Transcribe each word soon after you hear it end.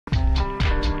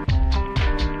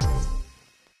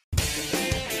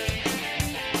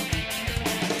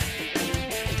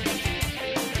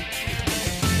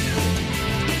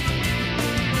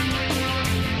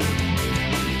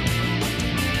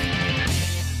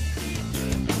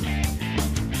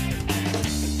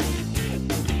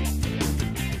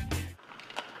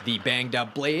The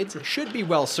banged-up Blades should be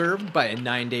well served by a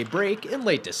 9-day break in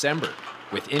late December.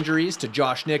 With injuries to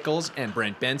Josh Nichols and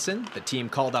Brent Benson, the team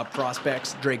called up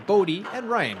prospects Drake Bodie and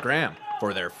Ryan Graham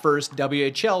for their first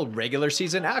WHL regular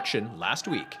season action last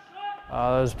week.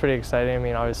 That was pretty exciting. I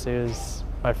mean, obviously it was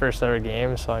my first ever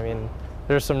game, so I mean,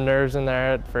 there's some nerves in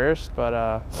there at first,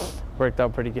 but worked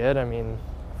out pretty good. I mean,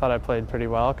 I thought I played pretty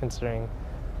well considering,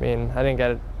 I mean, I didn't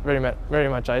get very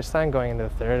much ice time going into the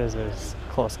third as it was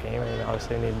a close game. I mean,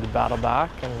 obviously I needed to battle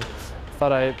back, and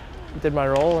thought I did my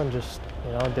role and just,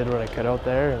 you know, did what I could out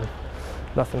there, and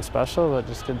nothing special, but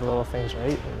just did the little things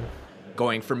right.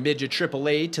 Going from midget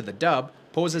AAA to the dub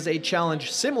poses a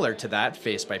challenge similar to that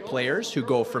faced by players who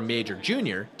go from major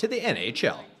junior to the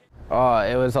NHL. Oh,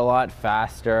 it was a lot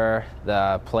faster.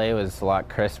 The play was a lot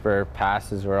crisper.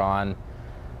 Passes were on.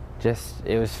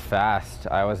 It was fast.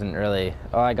 I wasn't really,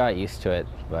 I got used to it,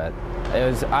 but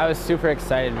I was super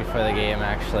excited before the game,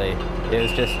 actually. It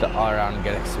was just an all-around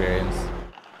good experience.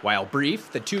 While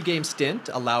brief, the 2-game stint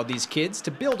allowed these kids to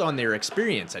build on their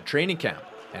experience at training camp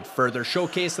and further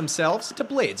showcase themselves to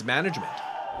Blades management.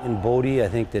 In Bodie, I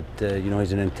think that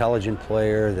he's an intelligent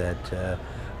player that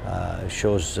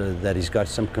shows that he's got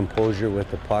some composure with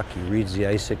the puck. He reads the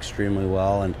ice extremely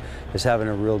well and is having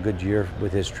a real good year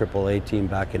with his AAA team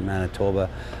back in Manitoba.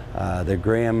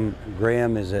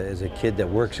 Graham is a kid that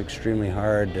works extremely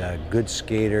hard, good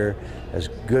skater, has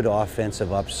good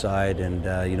offensive upside, and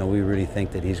we really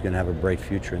think that he's going to have a bright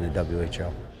future in the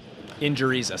WHL.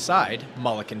 Injuries aside,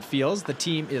 Mulliken feels the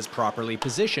team is properly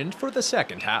positioned for the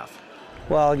second half.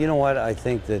 Well, you know what? I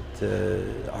think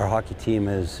that our hockey team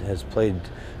has played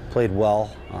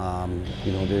well.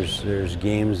 There's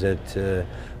games that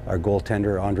our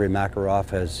goaltender Andrei Makarov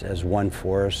has won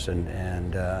for us,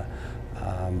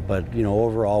 but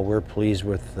overall we're pleased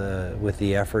with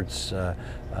the efforts.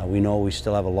 We know we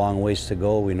still have a long ways to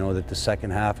go. We know that the second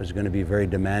half is going to be very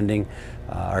demanding.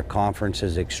 Our conference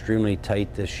is extremely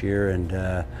tight this year,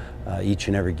 and each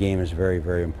and every game is very,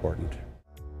 very important.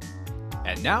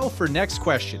 And now for next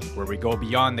question, where we go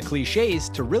beyond the cliches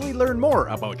to really learn more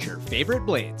about your favorite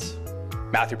Blades.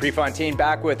 Matthew Prefontaine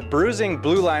back with bruising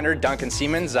blue liner Duncan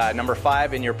Siemens, number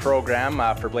 5 in your program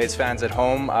for Blades fans at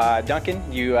home. Duncan,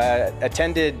 you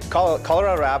attended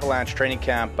Colorado Avalanche training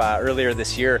camp earlier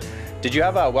this year. Did you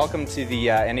have a welcome to the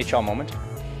NHL moment?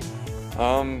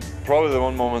 Probably the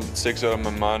one moment that sticks out of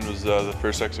my mind was the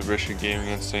first exhibition game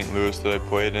against St. Louis that I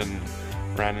played in.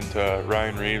 Ran into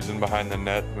Ryan Reeves in behind the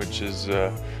net, which is,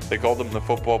 they called him the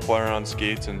football player on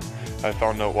skates, and I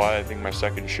found out why, I think my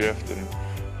second shift,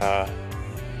 and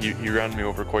he ran me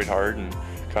over quite hard and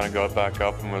kind of got back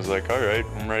up and was like, all right,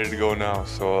 I'm ready to go now.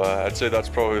 So I'd say that's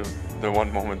probably the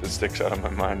one moment that sticks out of my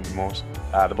mind the most.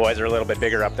 The boys are a little bit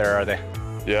bigger up there, are they?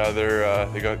 Yeah,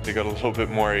 they got a little bit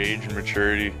more age and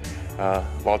maturity,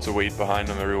 lots of weight behind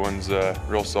them. Everyone's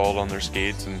real solid on their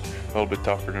skates and a little bit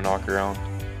tougher to knock around.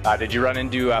 Did you run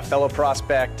into fellow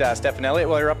prospect Stefan Elliott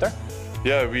while you were up there?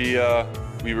 Yeah,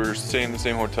 we were staying in the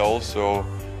same hotels, so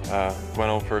went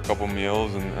out for a couple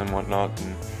meals and whatnot,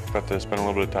 and got to spend a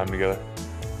little bit of time together.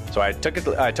 So I took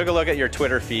a look at your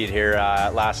Twitter feed here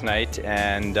last night,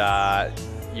 and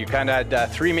you kind of had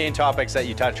 3 main topics that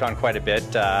you touch on quite a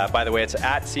bit. By the way, it's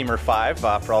at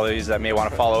Seamer5 for all of these that may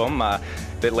want to follow him a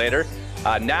bit later.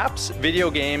 Naps,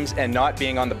 video games, and not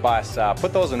being on the bus.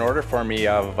 Put those in order for me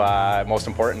of most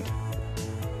important.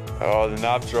 Oh, the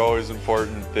naps are always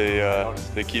important.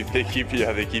 They keep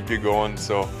you going.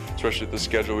 So especially with the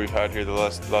schedule we've had here the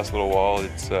last little while,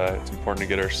 it's important to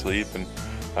get our sleep. And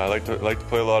I like to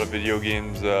play a lot of video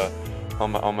games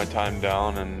on my time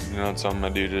down, and it's something I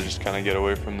do to just kind of get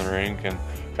away from the rink and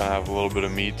kind of have a little bit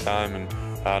of me time.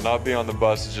 And not being on the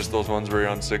bus is just those ones where you're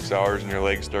on 6 hours and your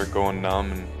legs start going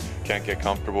numb and can't get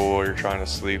comfortable while you're trying to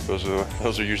sleep.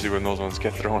 Those are usually when those ones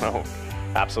get thrown out.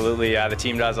 Absolutely. The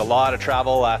team does a lot of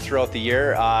travel throughout the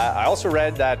year. I also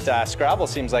read that Scrabble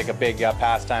seems like a big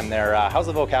pastime there. How's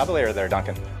the vocabulary there,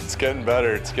 Duncan? It's getting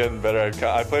better.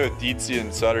 I play with Dietzy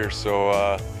and Sutter,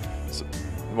 so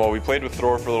we played with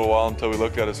Thor for a little while until we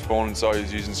looked at his phone and saw he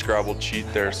was using Scrabble cheat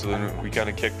there, so then we kind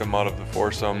of kicked him out of the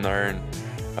foursome there,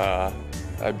 and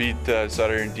I beat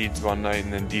Sutter and Dietz one night,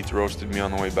 and then Dietz roasted me on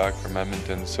the way back from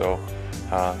Edmonton, so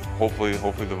hopefully the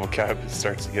vocab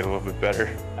starts to get a little bit better.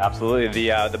 Absolutely,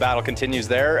 the battle continues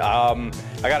there. I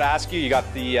got to ask you, you got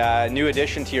the new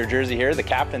addition to your jersey here, the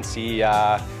captaincy.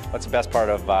 What's the best part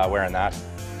of wearing that?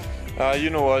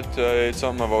 You know what? It's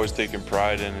something I've always taken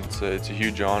pride in. It's a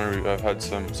huge honor. I've had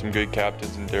some good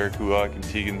captains in Derek Hulak and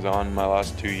Tegan's on my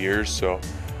last 2 years, so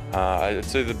I'd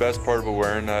say the best part about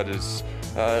wearing that is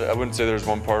I wouldn't say there's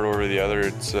one part over the other.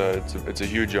 It's a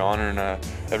huge honor, and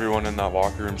everyone in that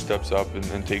locker room steps up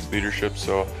and takes leadership.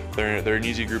 So they're an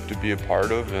easy group to be a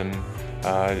part of, and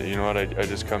you know what? I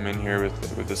just come in here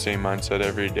with the same mindset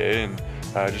every day, and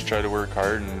just try to work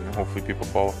hard, and hopefully people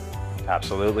follow.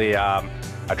 Absolutely.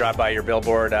 I drive by your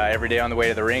billboard every day on the way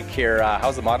to the rink here.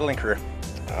 How's the modeling career?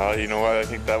 You know what? I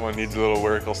think that one needs a little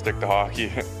work. I'll stick to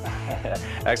hockey.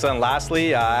 Excellent.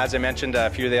 Lastly, as I mentioned a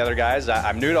few of the other guys,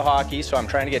 I'm new to hockey, so I'm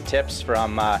trying to get tips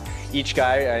from each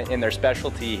guy in their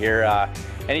specialty here.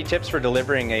 Any tips for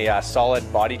delivering a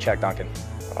solid body check, Duncan?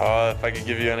 If I could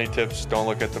give you any tips, don't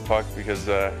look at the puck, because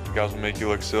guys will make you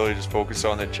look silly. Just focus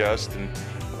on the chest and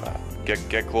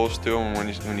get close to him.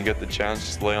 When you get the chance,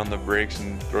 just lay on the brakes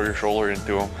and throw your shoulder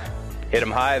into him. Hit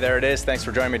him high. There it is. Thanks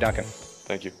for joining me, Duncan.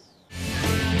 Thank you.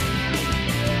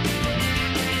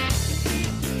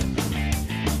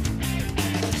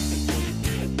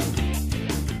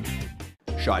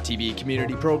 Shaw TV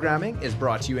community programming is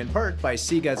brought to you in part by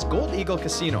SIGA's Gold Eagle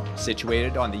Casino,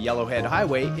 situated on the Yellowhead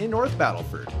Highway in North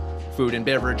Battleford. Food and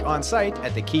beverage on site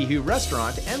at the Kihu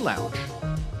Restaurant and Lounge.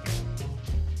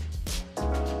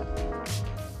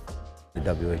 The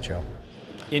WHL.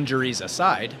 Injuries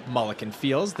aside, Mulliken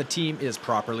feels the team is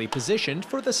properly positioned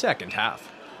for the second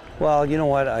half. Well, you know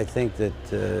what? I think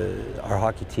that our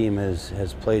hockey team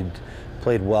has played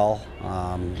well.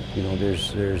 You know,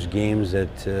 there's games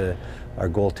that our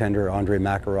goaltender Andrei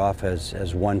Makarov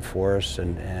has won for us,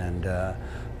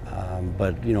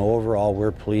 but you know, overall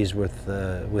we're pleased with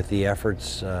the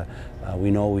efforts.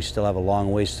 We know we still have a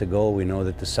long ways to go. We know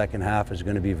that the second half is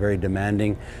going to be very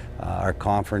demanding. Our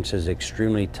conference is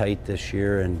extremely tight this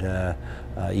year, and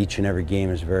each and every game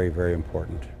is very, very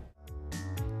important.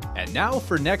 And now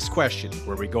for next question,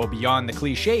 where we go beyond the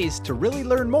cliches to really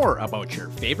learn more about your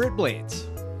favorite blades.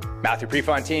 Matthew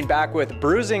Prefontaine back with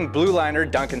bruising blue liner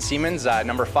Duncan Siemens,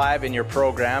 number 5 in your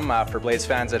program for Blades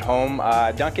fans at home.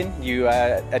 Duncan, you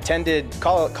attended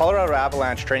Colorado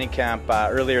Avalanche training camp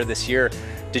earlier this year.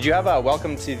 Did you have a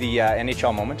welcome to the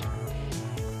NHL moment?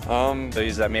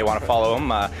 Those that may want to follow him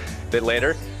a bit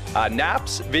later.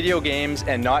 Naps, video games,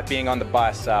 and not being on the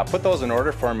bus. Put those in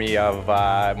order for me of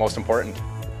most important.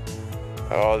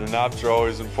 Oh, the naps are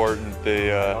always important.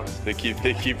 They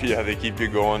keep you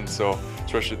going. So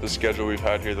especially with the schedule we've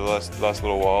had here the last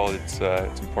little while, it's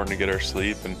important to get our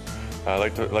sleep. And I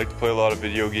like to play a lot of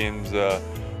video games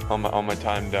on my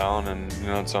time down, and you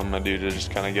know, it's something I do to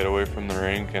just kind of get away from the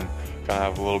rink and kind of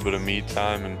have a little bit of me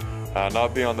time. And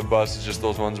not being on the bus is just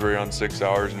those ones where you're on 6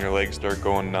 hours and your legs start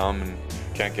going numb and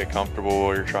can't get comfortable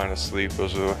while you're trying to sleep.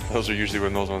 Those are usually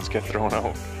when those ones get thrown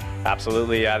out.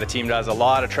 Absolutely. The team does a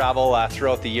lot of travel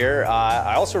throughout the year.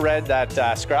 I also read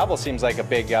that Scrabble seems like a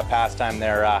big pastime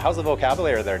there. How's the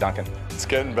vocabulary there, Duncan? It's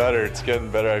getting better. It's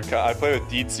getting better. I play with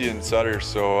Dietzy and Sutter,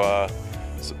 so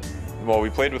well,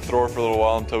 we played with Thor for a little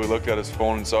while until we looked at his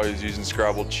phone and saw he was using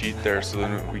Scrabble cheat there, so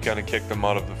then we kind of kicked him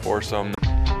out of the foursome.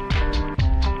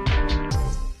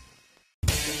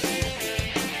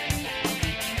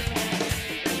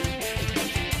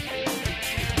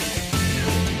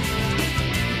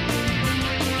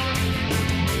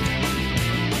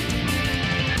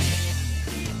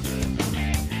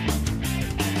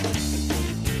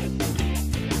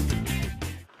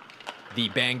 The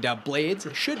banged up Blades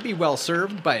should be well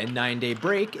served by a 9-day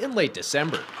break in late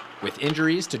December. With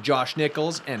injuries to Josh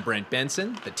Nichols and Brent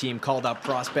Benson, the team called up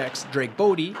prospects Drake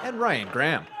Bodie and Ryan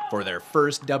Graham for their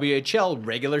first WHL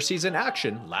regular season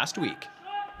action last week.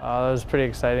 That was pretty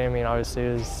exciting. I mean, obviously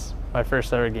it was my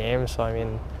first ever game, so I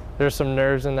mean, there's some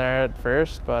nerves in there at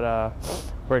first, but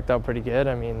worked out pretty good.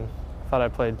 I mean, I thought I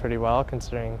played pretty well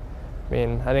considering, I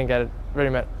mean, I didn't get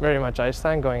very much ice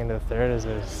time going into the third as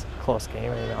it was a close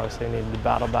game. I mean, obviously I needed to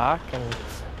battle back, and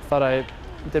thought I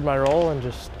did my role and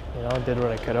just, you know, did what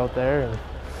I could out there, and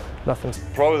nothing.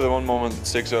 Probably the one moment that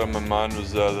sticks out of my mind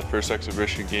was the first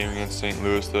exhibition game against St.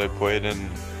 Louis that I played in.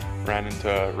 Ran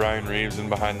into Ryan Reeves in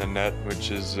behind the net,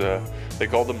 which is, they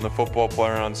called him the football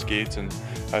player on skates, and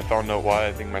I found out why,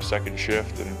 I think my second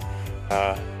shift,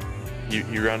 and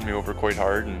he ran me over quite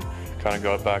hard and kind of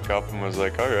got back up and was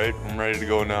like, all right, I'm ready to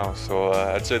go now. So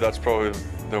I'd say that's probably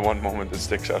the one moment that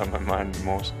sticks out of my mind the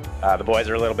most. The boys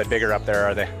are a little bit bigger up there,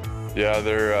 are they? Yeah,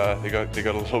 they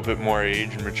got a little bit more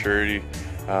age and maturity.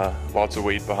 Lots of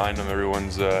weight behind them.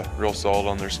 Everyone's real solid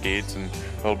on their skates and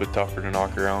a little bit tougher to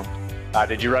knock around.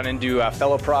 Did you run into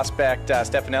fellow prospect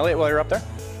Stefan Elliott while you were up there?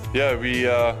 Yeah,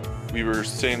 we were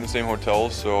staying in the same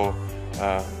hotels, so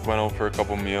went out for a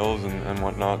couple meals and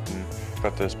whatnot, and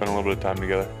got to spend a little bit of time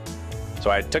together. So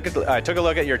I took a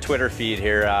look at your Twitter feed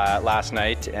here last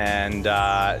night, and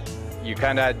You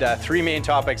kind of had three main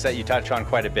topics that you touch on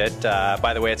quite a bit.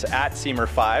 By the way, it's at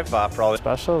Seamer5 for all the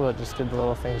Special, but just did the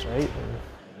little things right.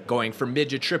 Going from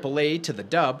midget AAA to the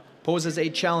dub poses a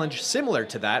challenge similar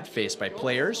to that faced by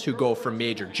players who go from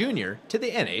major junior to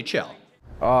the NHL.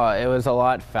 Oh, it was a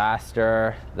lot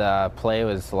faster. The play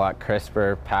was a lot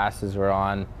crisper. Passes were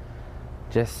on.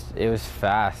 It was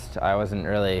fast. I wasn't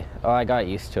really, I got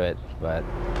used to it, but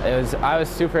I was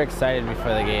super excited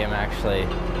before the game, actually.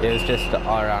 It was just an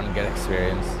all-around good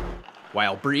experience.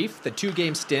 While brief, the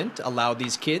two-game stint allowed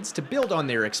these kids to build on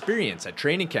their experience at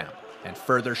training camp and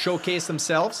further showcase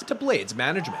themselves to Blades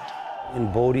management.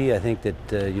 In Bodie, I think that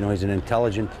he's an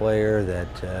intelligent player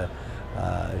that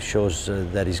shows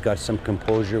that he's got some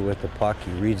composure with the puck.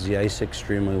 He reads the ice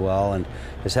extremely well and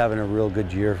is having a real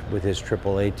good year with his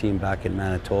AAA team back in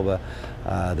Manitoba.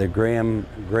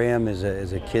 Graham is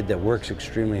a kid that works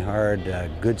extremely hard,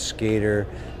 good skater,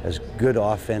 has good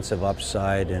offensive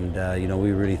upside, and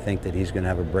we really think that he's going to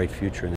have a bright future in